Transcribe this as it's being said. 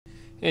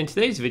In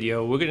today's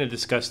video, we're going to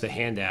discuss the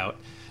handout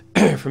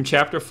from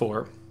Chapter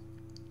 4,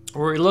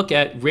 where we look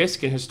at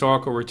risk and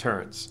historical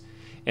returns.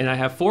 And I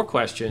have 4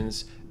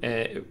 questions,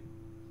 A,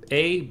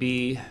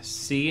 B,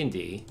 C, and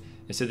D.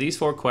 And so these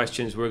 4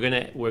 questions we're going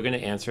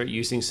to answer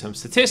using some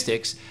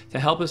statistics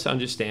to help us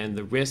understand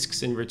the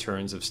risks and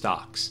returns of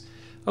stocks.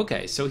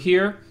 Okay, so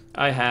here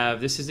I have,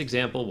 this is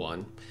example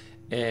 1,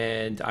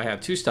 and I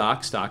have 2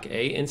 stocks, stock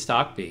A and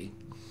stock B,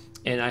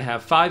 and I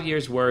have 5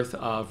 years worth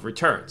of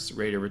returns,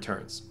 rate of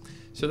returns.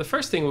 So the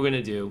first thing we're going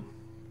to do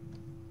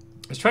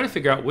is try to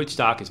figure out which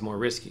stock is more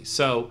risky.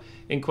 So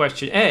in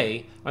question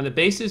A, on the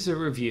basis of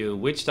review,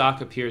 which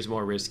stock appears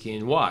more risky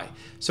and why?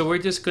 So we're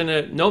just going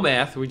to, no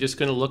math, we're just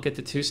going to look at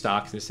the 2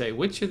 stocks and say,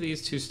 which of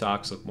these 2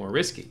 stocks look more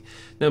risky?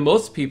 Now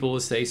most people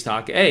will say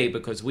stock A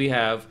because we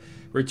have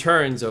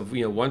returns of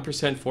 1%,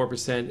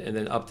 4%, and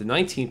then up to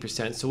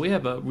 19%. So we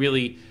have a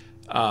really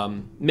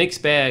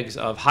mixed bags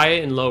of high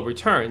and low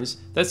returns.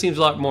 That seems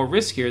a lot more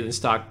riskier than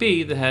stock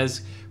B that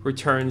has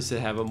returns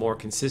that have a more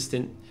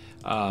consistent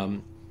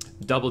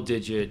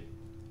double-digit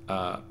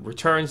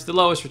returns, the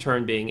lowest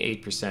return being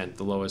 8%,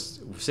 the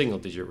lowest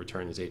single-digit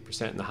return is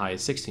 8%, and the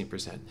highest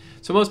 16%.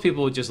 So most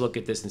people would just look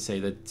at this and say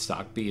that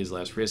stock B is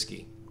less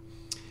risky.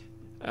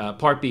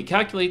 Part B,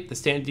 calculate the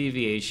standard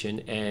deviation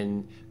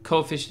and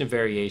coefficient of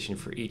variation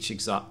for each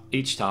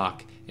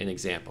stock and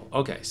example.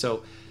 Okay,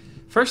 so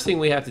first thing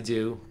we have to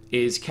do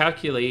is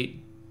calculate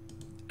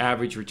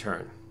average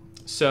return.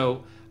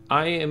 So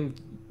I am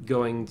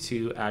going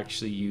to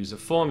actually use a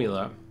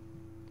formula,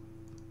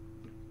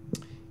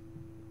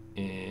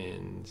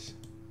 and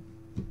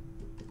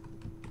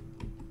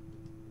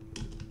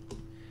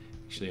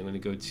actually I'm going to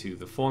go to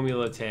the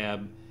formula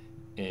tab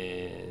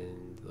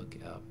and look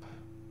up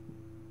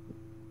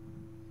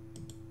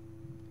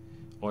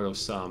auto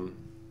sum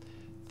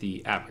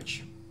the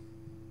average.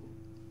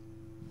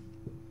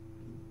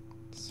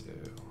 So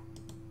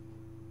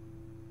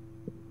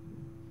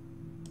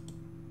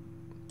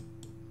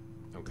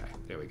okay,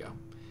 there we go.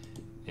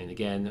 And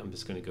again, I'm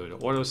just going to go to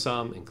auto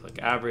sum and click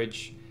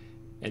average.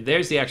 And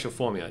there's the actual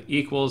formula,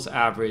 equals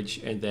average,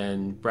 and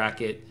then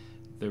bracket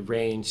the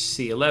range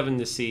C11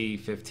 to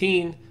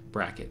C15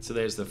 bracket. So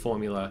there's the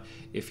formula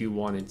if you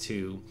wanted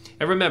to.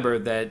 And remember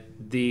that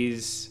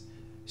these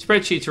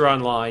spreadsheets are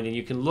online and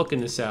you can look in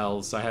the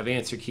cells. I have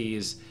answer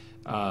keys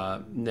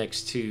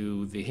next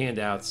to the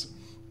handouts,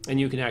 and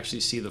you can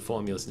actually see the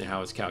formulas and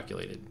how it's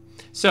calculated.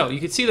 So you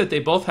can see that they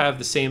both have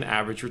the same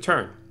average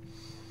return.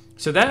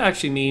 So that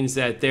actually means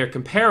that they're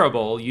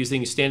comparable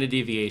using standard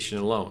deviation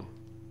alone.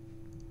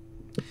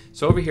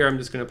 So over here, I'm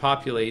just going to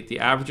populate the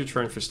average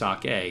return for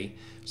stock A.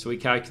 So we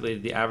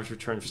calculated the average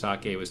return for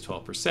stock A was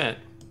 12%.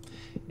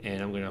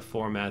 And I'm going to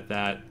format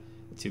that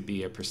to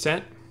be a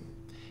percent.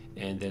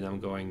 And then I'm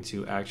going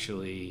to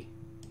actually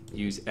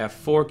use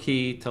F4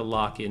 key to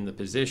lock in the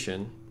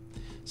position.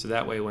 So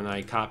that way when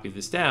I copy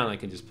this down, I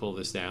can just pull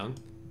this down.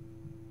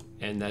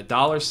 And that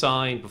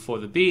 $sign before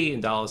the B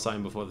and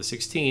 $sign before the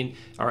 16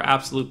 are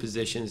absolute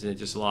positions, and it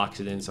just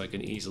locks it in so I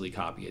can easily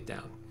copy it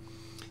down.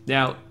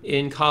 Now,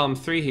 in column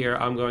 3 here,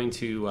 I'm going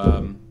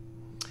to,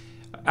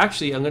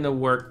 actually, I'm going to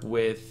work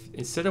with,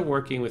 instead of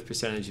working with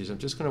percentages, I'm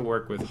just going to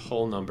work with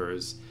whole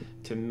numbers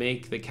to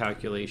make the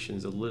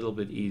calculations a little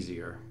bit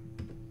easier.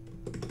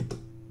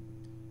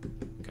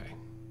 Okay.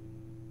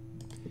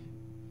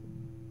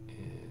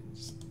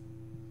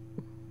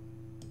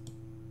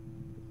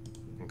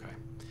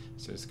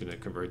 So it's going to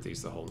convert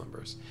these to whole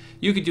numbers.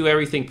 You could do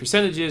everything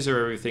percentages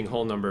or everything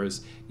whole numbers.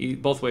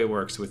 Both way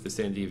works with the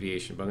standard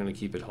deviation, but I'm going to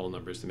keep it whole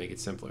numbers to make it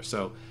simpler.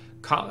 So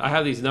I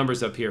have these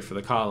numbers up here for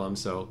the column.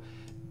 So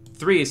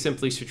 3 is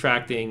simply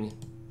subtracting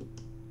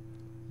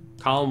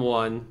column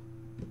 1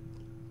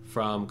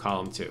 from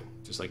column 2,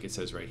 just like it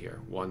says right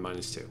here, 1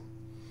 minus 2.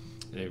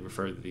 And I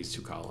refer to these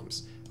 2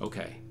 columns.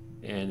 Okay,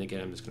 and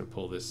again, I'm just going to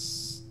pull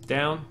this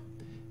down,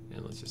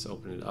 and let's just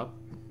open it up.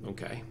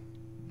 Okay.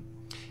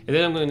 And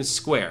then I'm going to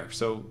square.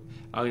 So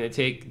I'm going to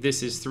take,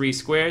 this is 3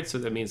 squared, so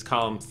that means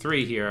column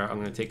 3 here. I'm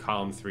going to take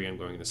column 3, I'm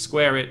going to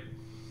square it.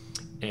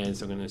 And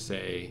so I'm going to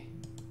say,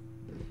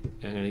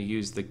 I'm going to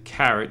use the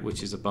caret,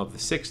 which is above the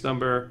 6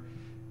 number,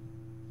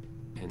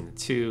 and the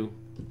 2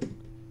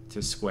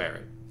 to square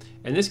it.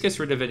 And this gets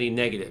rid of any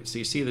negatives. So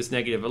you see this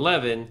negative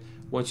 11,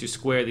 once you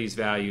square these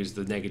values,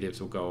 the negatives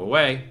will go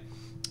away.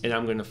 And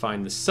I'm going to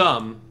find the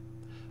sum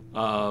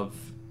of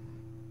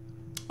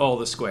all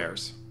the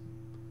squares.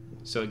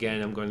 So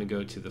again, I'm going to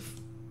go to the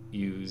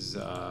use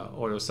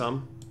auto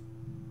sum,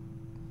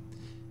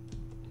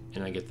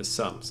 and I get the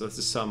sum. So that's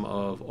the sum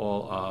of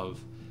all of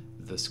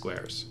the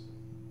squares.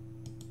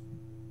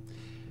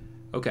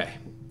 Okay,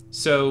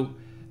 so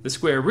the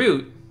square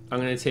root, I'm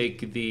going to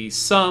take the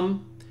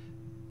sum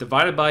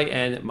divided by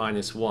n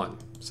minus 1.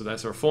 So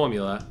that's our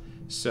formula.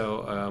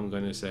 So I'm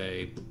going to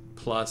say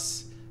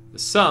plus the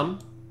sum,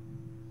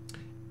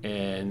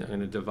 and I'm going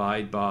to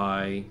divide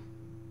by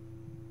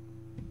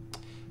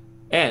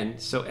n.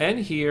 So n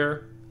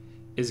here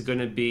is going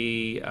to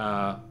be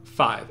 5.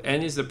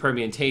 N is the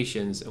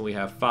permutations, and we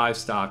have 5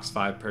 stocks,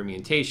 5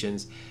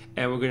 permutations,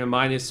 and we're going to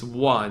minus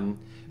 1,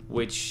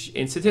 which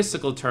in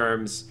statistical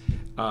terms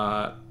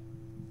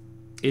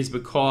is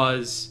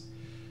because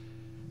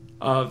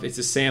of it's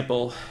a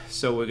sample,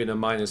 so we're going to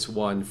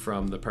 -1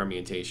 from the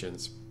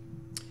permutations,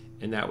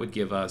 and that would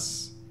give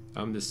us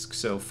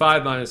so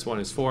 5 minus 1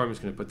 is 4. I'm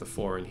just going to put the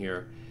 4 in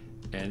here,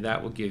 and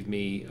that will give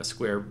me a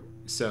square.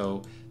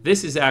 So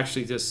this is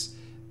actually just,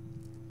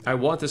 I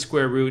want the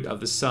square root of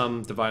the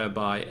sum divided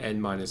by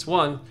n minus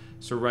 1.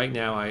 So right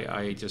now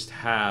I just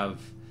have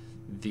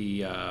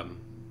the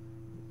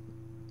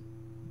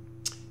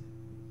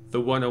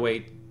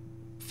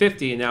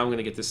 108.50, and now I'm going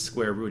to get the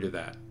square root of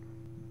that.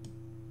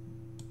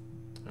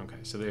 Okay,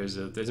 so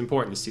there's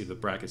important to see the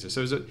brackets here.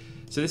 So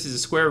this is the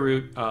square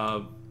root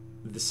of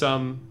the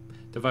sum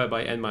divided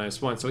by n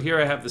minus 1. So here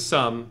I have the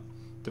sum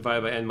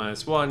divided by n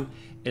minus 1,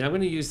 and I'm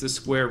going to use the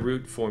square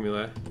root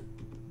formula,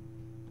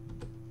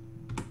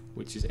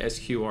 which is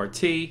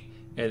SQRT,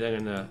 and then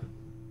I'm going to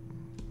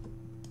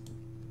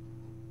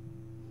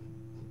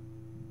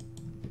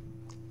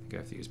I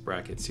have to use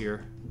brackets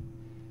here.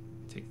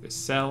 Take this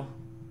cell,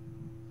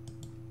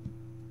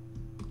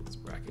 this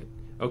bracket.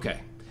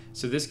 Okay,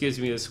 so this gives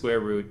me the square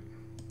root,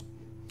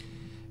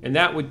 and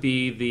that would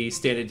be the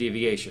standard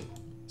deviation.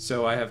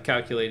 So I have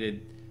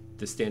calculated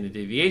the standard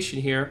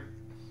deviation here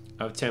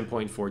of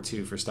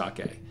 10.42 for stock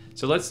A.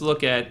 So let's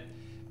look at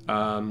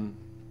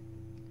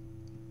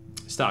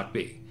stock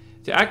B.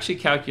 To actually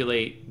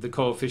calculate the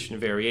coefficient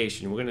of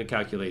variation, we're going to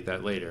calculate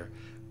that later,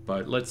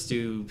 but let's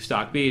do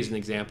stock B as an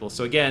example.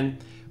 So again,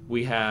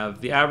 we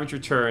have the average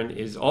return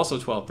is also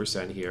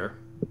 12% here.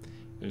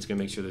 I'm just going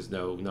to make sure there's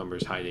no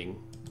numbers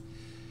hiding.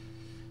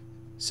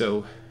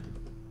 So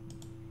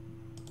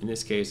in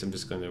this case, I'm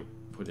just going to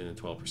put in a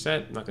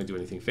 12%. I'm not going to do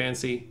anything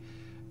fancy.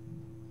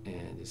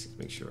 And just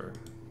make sure.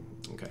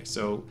 Okay,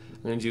 so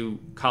I'm going to do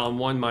column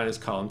 1 minus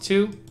column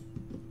 2.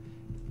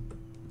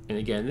 And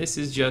again, this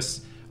is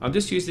just, I'm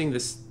just using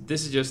this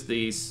is just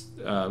the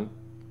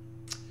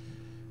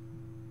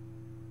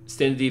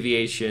standard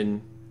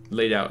deviation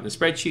laid out in the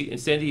spreadsheet. And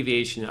standard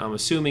deviation, I'm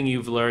assuming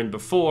you've learned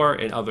before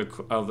in other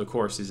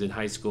courses in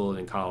high school and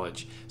in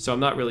college. So I'm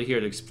not really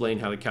here to explain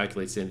how to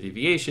calculate standard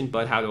deviation,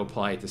 but how to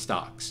apply it to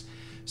stocks.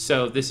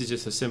 So this is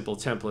just a simple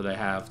template I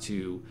have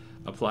to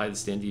apply the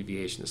standard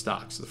deviation to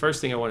stocks. So the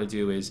first thing I want to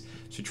do is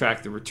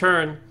subtract the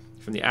return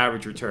from the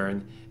average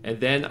return, and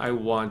then I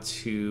want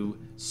to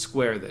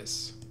square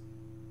this.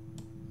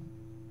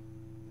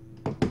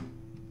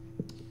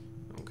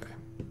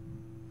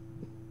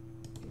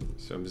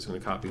 So I'm just going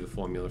to copy the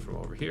formula from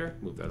over here,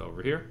 move that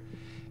over here,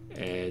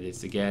 and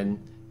it's again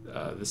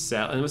the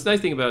cell. And what's the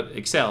nice thing about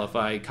Excel, if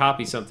I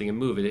copy something and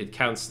move it, it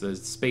counts the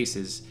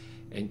spaces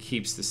and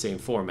keeps the same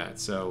format.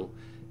 So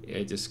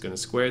I'm just going to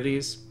square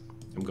these.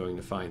 I'm going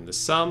to find the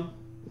sum,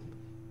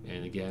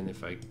 and again,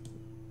 if I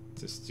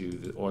just do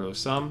the auto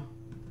sum,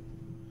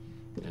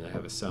 and I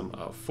have a sum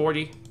of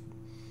 40,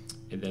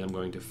 and then I'm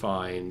going to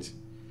find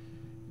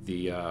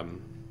the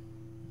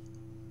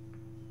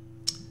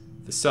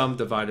sum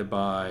divided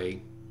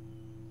by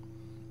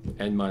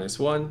n minus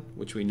 1,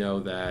 which we know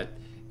that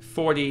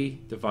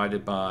 40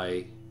 divided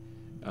by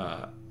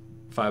 5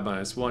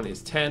 minus 1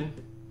 is 10,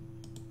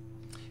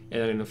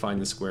 and I'm going to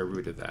find the square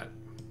root of that.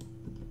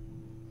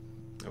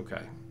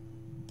 Okay.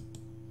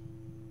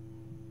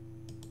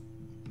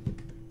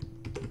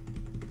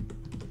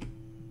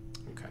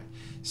 Okay.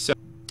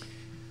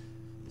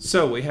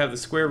 So we have the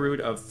square root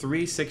of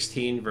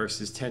 316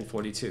 versus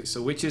 1042.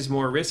 So which is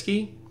more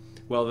risky?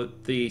 Well,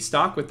 the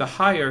stock with the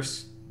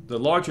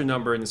larger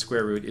number in the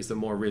square root is the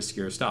more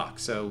riskier stock.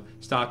 So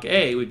stock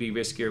A would be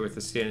riskier with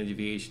a standard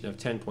deviation of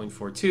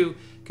 10.42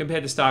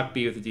 compared to stock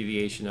B with a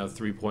deviation of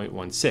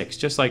 3.16,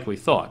 just like we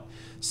thought.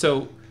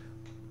 So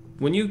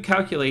when you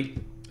calculate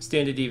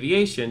standard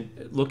deviation,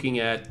 looking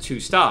at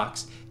two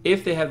stocks,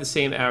 if they have the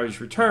same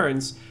average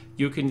returns,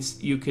 you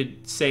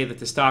could say that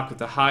the stock with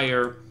the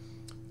higher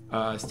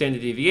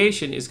standard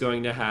deviation is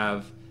going to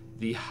have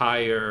the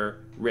higher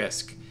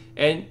risk.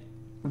 And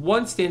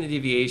one standard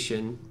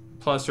deviation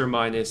plus or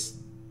minus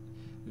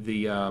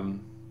the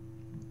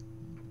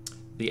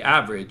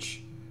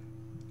average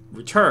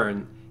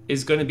return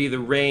is going to be the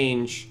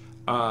range.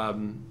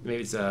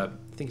 Maybe it's I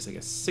think it's like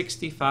a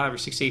 65 or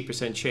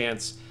 68%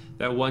 chance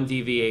that one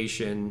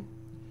deviation,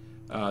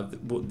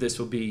 this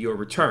will be your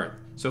return.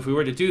 So if we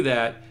were to do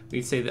that,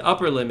 we'd say the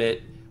upper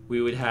limit, we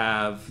would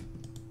have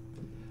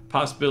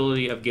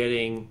possibility of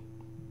getting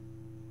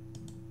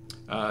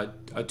a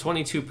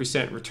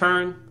 22%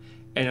 return.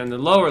 And on the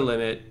lower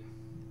limit,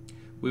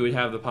 we would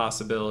have the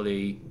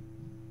possibility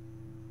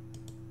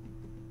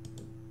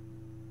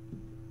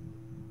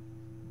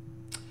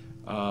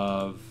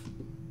of,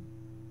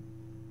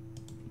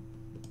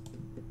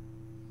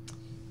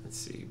 let's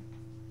see.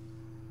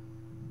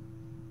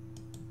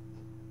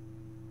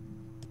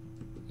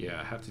 Yeah,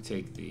 I have to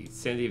take the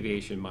standard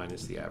deviation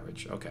minus the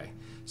average. Okay.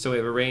 So we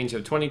have a range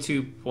of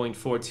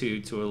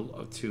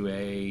 22.42 to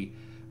a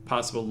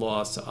possible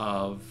loss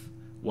of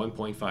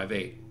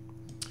 1.58.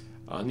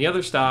 On the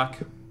other stock,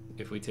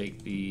 if we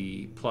take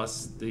the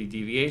plus the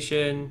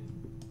deviation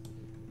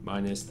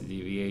minus the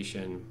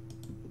deviation,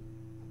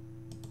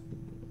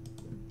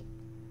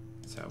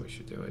 That's how we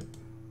should do it.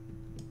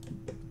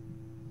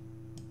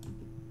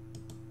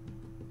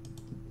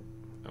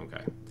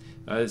 Okay.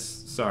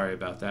 Sorry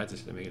about that.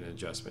 Just going to make an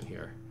adjustment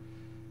here.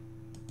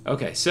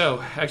 Okay,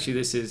 so actually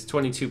this is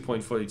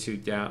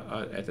 22.42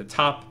 down at the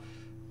top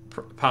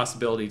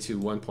possibility to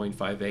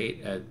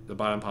 1.58 at the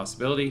bottom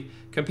possibility,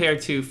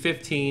 compared to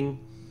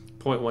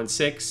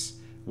 15.16,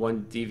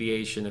 one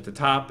deviation at the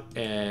top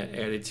and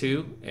added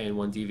 2, and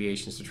one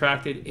deviation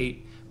subtracted,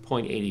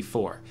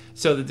 8.84.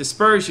 So the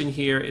dispersion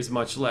here is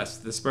much less.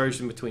 The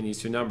dispersion between these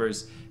two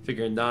numbers,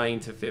 figure 9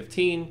 to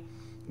 15,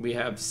 we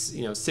have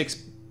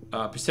 6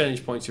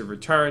 percentage points of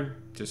return,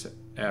 just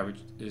average,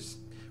 just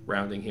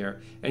rounding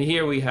here, and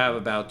here we have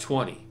about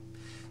 20.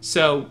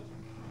 So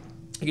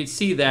you can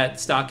see that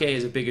stock A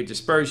is a bigger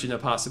dispersion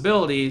of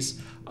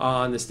possibilities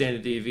on the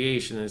standard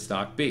deviation than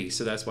stock B,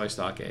 so that's why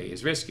stock A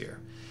is riskier.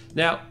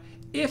 Now,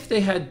 if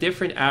they had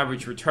different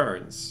average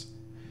returns,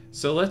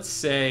 so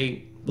let's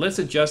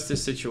adjust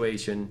this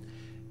situation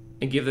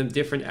and give them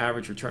different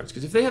average returns,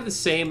 because if they have the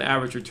same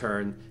average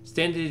return,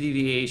 standard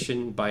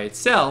deviation by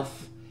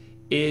itself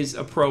is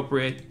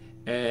appropriate,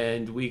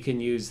 and we can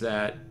use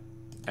that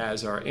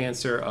as our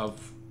answer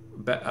of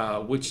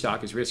which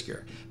stock is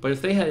riskier. But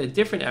if they had a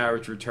different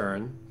average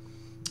return,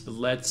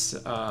 let's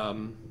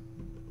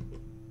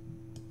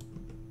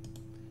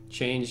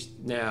change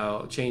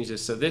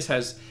this. So this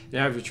has an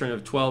average return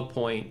of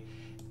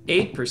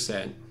 12.8%.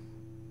 Let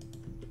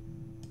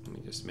me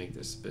just make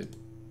this a bit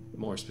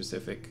more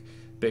specific,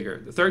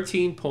 bigger. The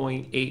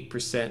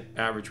 13.8%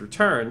 average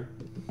return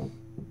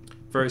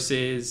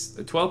versus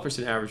the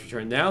 12% average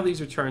return. Now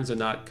these returns are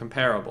not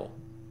comparable.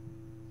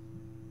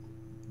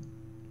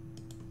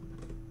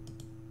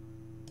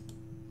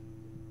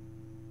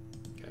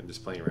 I'm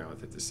just playing around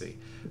with it to see.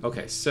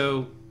 Okay,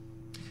 so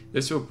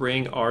this will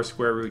bring our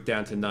square root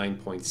down to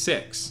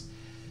 9.6.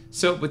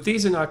 So, but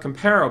these are not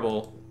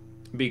comparable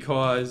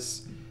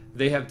because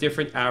they have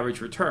different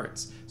average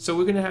returns. So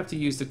we're going to have to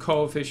use the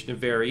coefficient of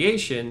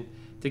variation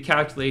to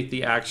calculate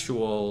the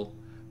actual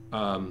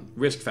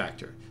risk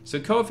factor.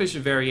 So coefficient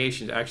of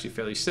variation is actually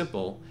fairly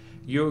simple.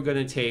 You're going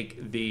to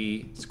take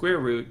the square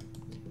root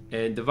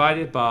and divide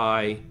it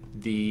by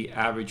the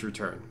average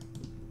return.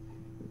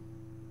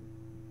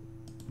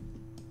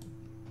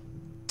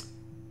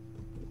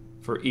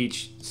 For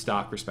each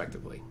stock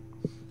respectively.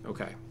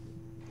 Okay,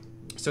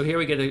 so here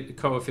we get a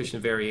coefficient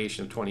of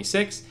variation of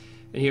 26,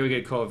 and here we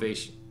get a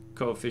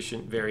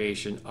coefficient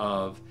variation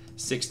of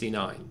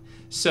 69.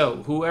 So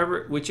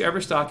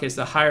whichever stock has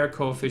the higher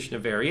coefficient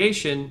of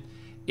variation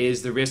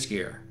is the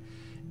riskier.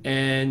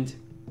 And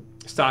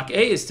stock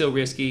A is still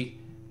risky,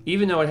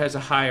 even though it has a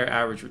higher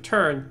average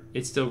return,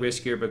 it's still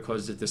riskier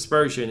because the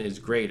dispersion is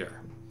greater.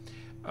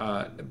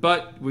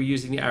 But we're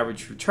using the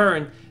average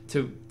return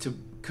to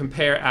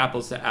compare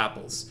apples to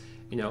apples.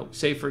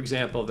 Say for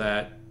example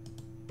that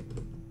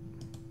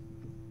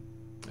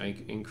I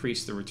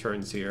increase the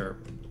returns here.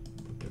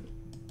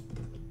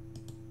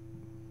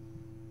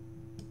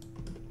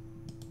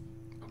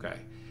 Okay,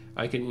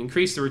 I can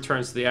increase the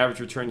returns, so the average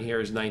return here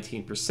is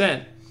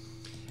 19%.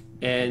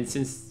 And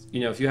since,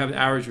 if you have an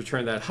average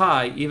return that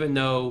high, even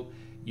though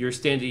your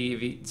standard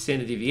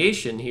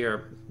deviation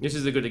here, this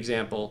is a good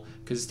example,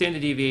 because the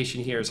standard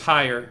deviation here is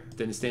higher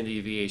than the standard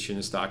deviation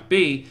in stock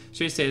B,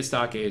 so you say that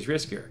stock A is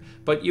riskier.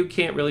 But you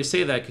can't really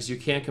say that because you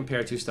can't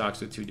compare two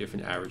stocks with two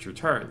different average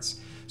returns.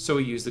 So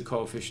we use the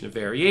coefficient of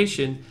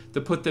variation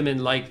to put them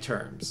in like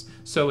terms.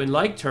 So in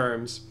like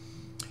terms,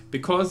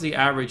 because the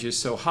average is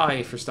so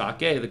high for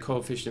stock A, the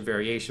coefficient of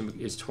variation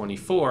is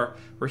 24.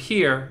 We're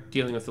here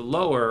dealing with the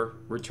lower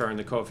return,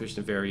 the coefficient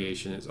of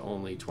variation is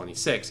only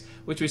 26,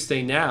 which we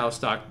say now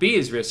stock B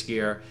is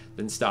riskier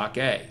than stock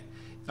A,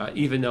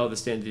 even though the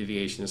standard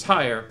deviation is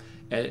higher.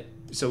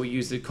 So we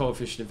use the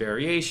coefficient of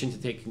variation to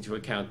take into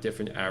account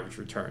different average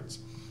returns.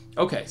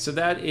 Okay, so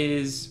that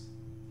is,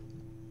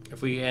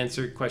 if we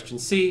answer question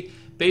C,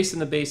 based on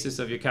the basis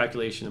of your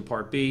calculation in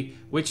part B,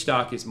 which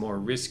stock is more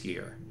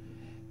riskier?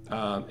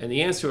 And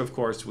the answer, of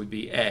course, would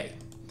be A.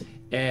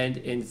 And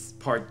in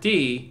part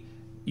D,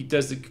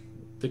 does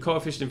the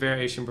coefficient of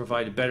variation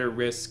provide a better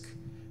risk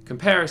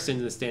comparison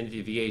to the standard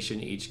deviation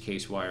in each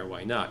case, why or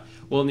why not?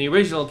 Well, in the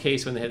original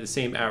case, when they had the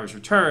same average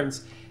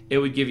returns, it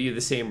would give you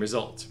the same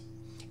result.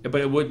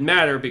 But it wouldn't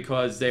matter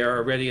because they are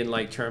already in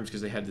like terms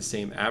because they had the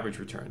same average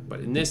return.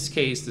 But in this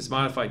case, this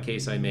modified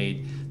case I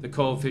made, the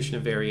coefficient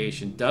of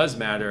variation does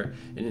matter,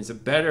 and it's a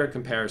better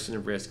comparison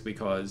of risk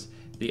because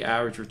the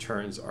average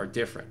returns are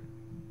different.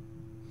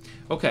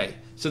 Okay,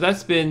 so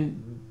that's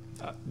been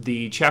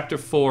the Chapter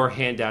 4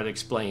 handout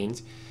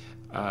explained.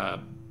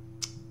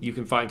 You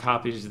can find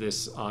copies of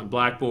this on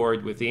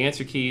Blackboard with the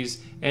answer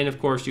keys, and of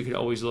course you can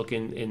always look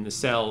in the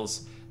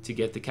cells to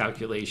get the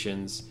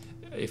calculations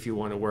if you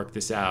want to work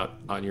this out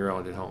on your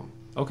own at home.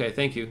 Okay,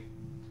 thank you.